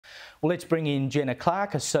Well, let's bring in Jenna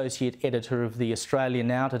Clarke, Associate Editor of The Australian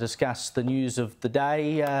now, to discuss the news of the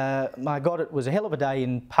day. My God, it was a hell of a day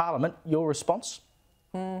in Parliament. Your response?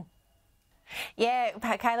 Yeah,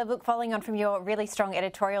 Caleb, look, following on from your really strong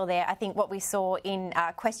editorial there, I think what we saw in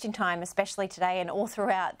question time, especially today and all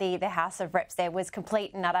throughout the House of Reps there, was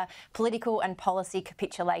complete and utter political and policy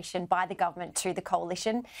capitulation by the government to the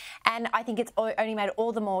coalition. And I think it's only made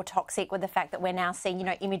all the more toxic with the fact that we're now seeing,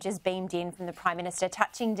 images beamed in from the Prime Minister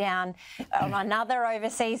touching down on another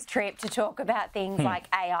overseas trip to talk about things like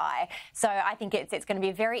AI. So I think it's going to be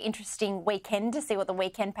a very interesting weekend to see what the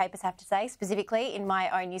weekend papers have to say, specifically in my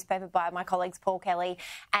own newspaper by my colleagues Paul Kelly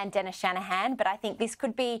and Jenna. But I think this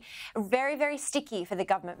could be very, very sticky for the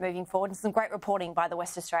government moving forward. And some great reporting by the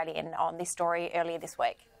West Australian on this story earlier this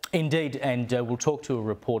week. Indeed, and we'll talk to a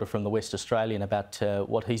reporter from the West Australian about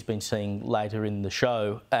what he's been seeing later in the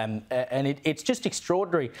show. And it's just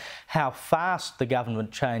extraordinary how fast the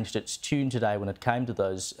government changed its tune today when it came to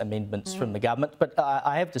those amendments from the government. But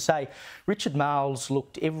I have to say, Richard Marles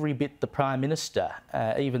looked every bit the Prime Minister,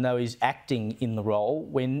 even though he's acting in the role,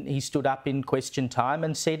 when he stood up in question time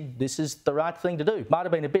and said this is the right thing to do. Might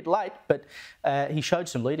have been a bit late, but he showed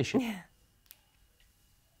some leadership. Yeah.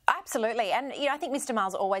 Absolutely. And, I think Mr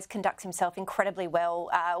Marles always conducts himself incredibly well,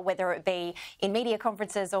 whether it be in media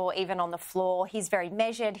conferences or even on the floor. He's very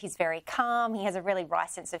measured, he's very calm, he has a really wry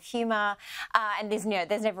sense of humour, and there's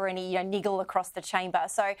never any niggle across the chamber.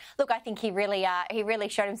 So, look, I think he really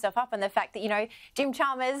showed himself up, and the fact that, Jim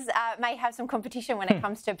Chalmers may have some competition when it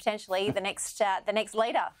comes to potentially the next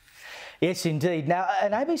leader. Yes, indeed. Now,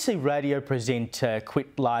 an ABC radio presenter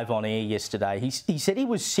quit live on air yesterday. He said he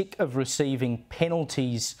was sick of receiving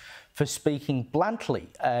penalties for speaking bluntly.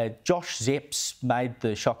 Josh Szeps made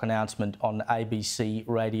the shock announcement on ABC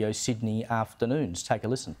Radio Sydney afternoons. Take a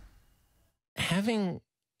listen. Having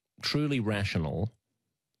truly rational,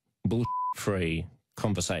 bullshit-free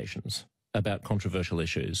conversations about controversial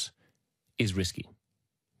issues is risky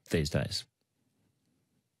these days.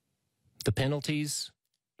 The penalties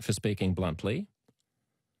for speaking bluntly,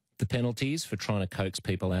 the penalties for trying to coax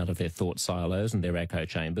people out of their thought silos and their echo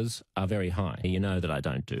chambers are very high. You know that I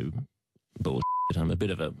don't do bullshit. I'm a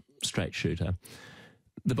bit of a straight shooter.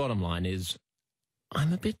 The bottom line is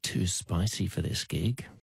I'm a bit too spicy for this gig.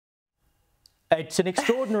 It's an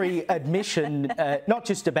extraordinary admission, not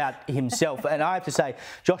just about himself. And I have to say,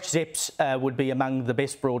 Josh Szeps would be among the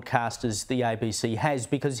best broadcasters the ABC has,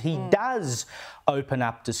 because he does open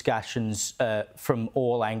up discussions from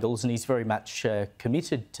all angles, and he's very much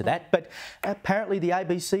committed to that. But apparently the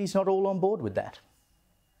ABC's not all on board with that.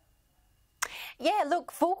 Yeah,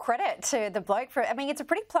 look, full credit to the bloke for, it's a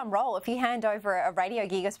pretty plum role if you hand over a radio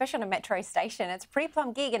gig, especially on a metro station. It's a pretty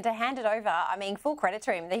plum gig, and to hand it over, full credit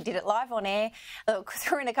to him. They did it live on air,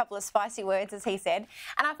 threw in a couple of spicy words, as he said.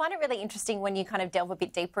 And I find it really interesting when you kind of delve a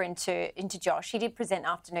bit deeper into Josh. He did present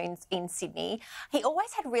afternoons in Sydney. He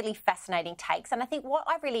always had really fascinating takes, and I think what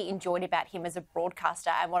I really enjoyed about him as a broadcaster,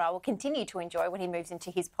 and what I will continue to enjoy when he moves into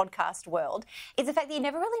his podcast world, is the fact that you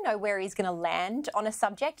never really know where he's going to land on a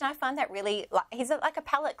subject, and I find that really, he's like a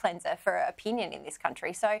palate cleanser for opinion in this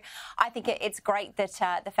country. So I think it's great that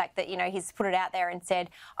the fact that, he's put it out there and said,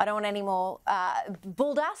 I don't want any more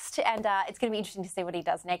bull dust, and it's going to be interesting to see what he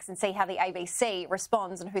does next and see how the ABC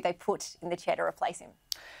responds and who they put in the chair to replace him.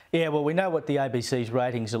 Yeah, well, we know what the ABC's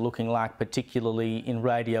ratings are looking like, particularly in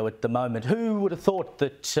radio at the moment. Who would have thought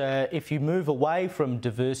that if you move away from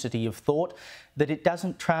diversity of thought, that it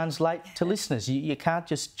doesn't translate to listeners? You can't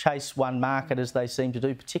just chase one market as they seem to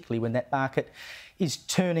do, particularly when that market is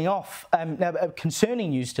turning off. Now, concerning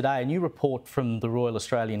news today, a new report from the Royal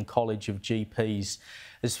Australian College of GPs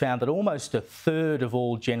has found that almost a third of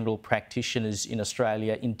all general practitioners in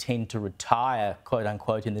Australia intend to retire, quote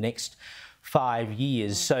unquote, in the next 5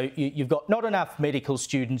 years. So you've got not enough medical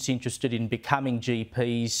students interested in becoming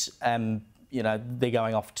GPs. They're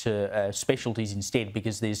going off to specialties instead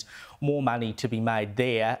because there's more money to be made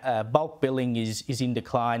there. Bulk billing is in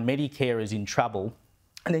decline. Medicare is in trouble.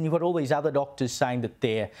 And then you've got all these other doctors saying that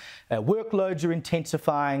their workloads are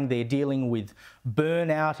intensifying. They're dealing with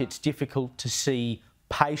burnout. It's difficult to see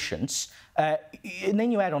patients. And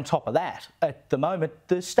then you add on top of that, at the moment,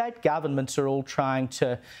 the state governments are all trying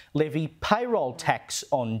to levy payroll tax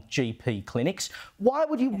on GP clinics. Why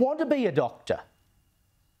would you want to be a doctor?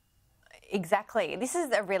 Exactly. This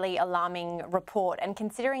is a really alarming report, and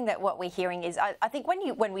considering that what we're hearing is, I think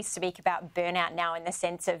when we speak about burnout now in the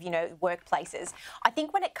sense of, workplaces, I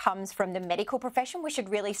think when it comes from the medical profession, we should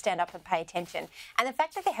really stand up and pay attention. And the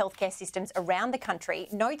fact that the healthcare systems around the country,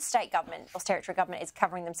 no state government or territory government is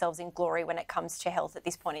covering themselves in glory when it comes to health at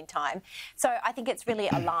this point in time. So I think it's really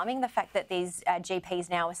alarming the fact that these GPs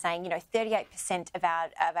now are saying, 38% of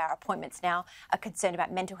our appointments now are concerned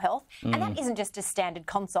about mental health, and that isn't just a standard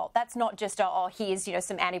consult. That's not just, here's,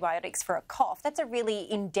 some antibiotics for a cough. That's a really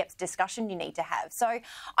in-depth discussion you need to have. So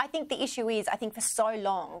I think the issue is, for so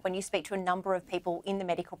long, when you speak to a number of people in the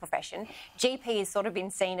medical profession, GP has sort of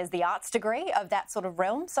been seen as the arts degree of that sort of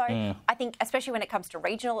realm. So I think, especially when it comes to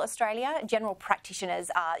regional Australia, general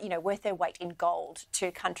practitioners are, worth their weight in gold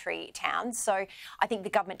to country towns. So I think the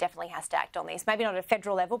government definitely has to act on this. Maybe not at a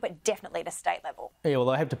federal level, but definitely at a state level. Yeah, well,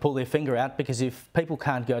 they have to pull their finger out, because if people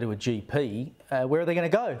can't go to a GP, where are they going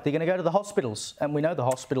to go? They're going to go to the hospitals, and we know the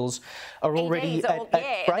hospitals are already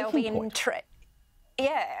at breaking point.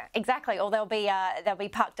 Yeah, exactly. Or they'll be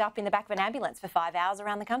parked up in the back of an ambulance for 5 hours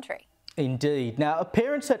around the country. Indeed. Now,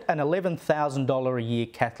 parents at an $11,000 a year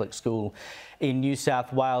Catholic school in New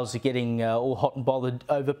South Wales are getting all hot and bothered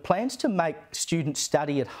over plans to make students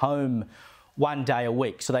study at home 1 day a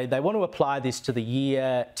week. So they want to apply this to the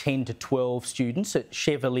year 10 to 12 students at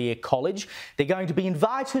Chevalier College. They're going to be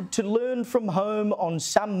invited to learn from home on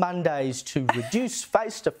some Mondays to reduce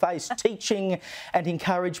face-to-face teaching and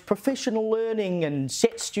encourage professional learning and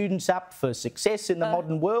set students up for success in the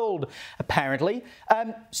modern world, apparently.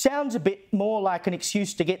 Sounds a bit more like an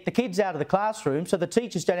excuse to get the kids out of the classroom so the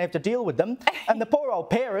teachers don't have to deal with them, and the poor old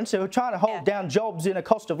parents who are trying to hold down jobs in a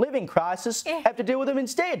cost of living crisis have to deal with them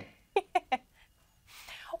instead.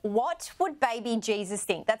 What would baby Jesus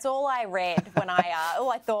think? That's all I read when all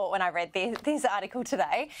I thought when I read this article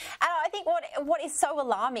today. And I think what is so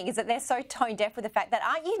alarming is that they're so tone deaf with the fact that,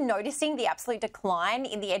 aren't you noticing the absolute decline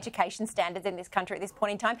in the education standards in this country at this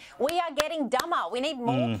point in time? We are getting dumber. We need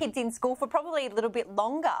more kids in school for probably a little bit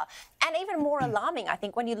longer. And even more alarming, I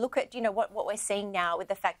think, when you look at, what we're seeing now with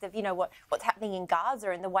the fact of, what's happening in Gaza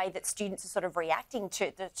and the way that students are sort of reacting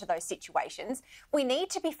to those situations. We need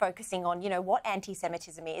to be focusing on, what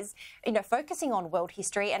anti-Semitism is, focusing on world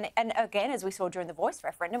history and again, as we saw during the Voice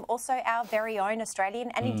referendum, also our very own Australian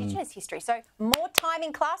and Indigenous history. So more time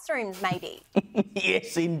in classrooms, maybe.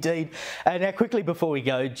 Yes, indeed. Now, quickly before we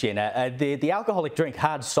go, Jenna, the alcoholic drink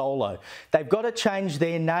Hard Solo, they've got to change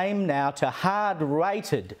their name now to Hard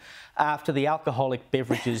Rated after the alcoholic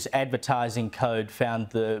beverages advertising code found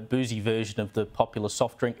the boozy version of the popular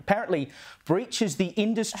soft drink apparently breaches the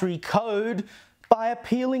industry code by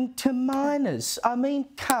appealing to minors. I mean,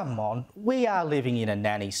 come on. We are living in a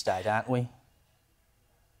nanny state, aren't we?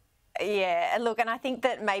 Yeah, look, and I think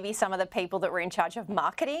that maybe some of the people that were in charge of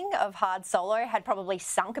marketing of Hard Solo had probably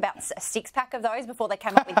sunk about a six-pack of those before they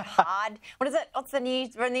came up with hard... What is it? What's the new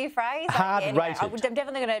phrase? Hard rated. I'm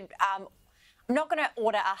definitely going to... I'm not going to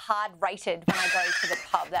order a hard rated when I go to the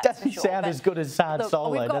pub, that's Doesn't for sure. sound as good as Hard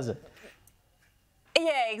Solo, does it?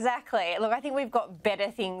 Yeah, exactly. Look, I think we've got better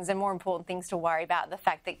things and more important things to worry about. The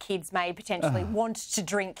fact that kids may potentially want to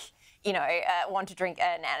drink,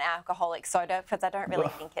 an alcoholic soda, because I don't really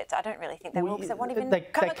think they will, because it won't even they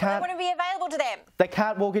won't be available to them. They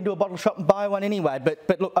can't walk into a bottle shop and buy one anyway.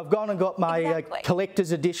 But look, I've gone and got my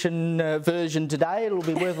collector's edition version today. It'll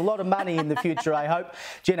be worth a lot of money in the future, I hope.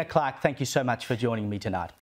 Jenna, Clarke, thank you so much for joining me tonight.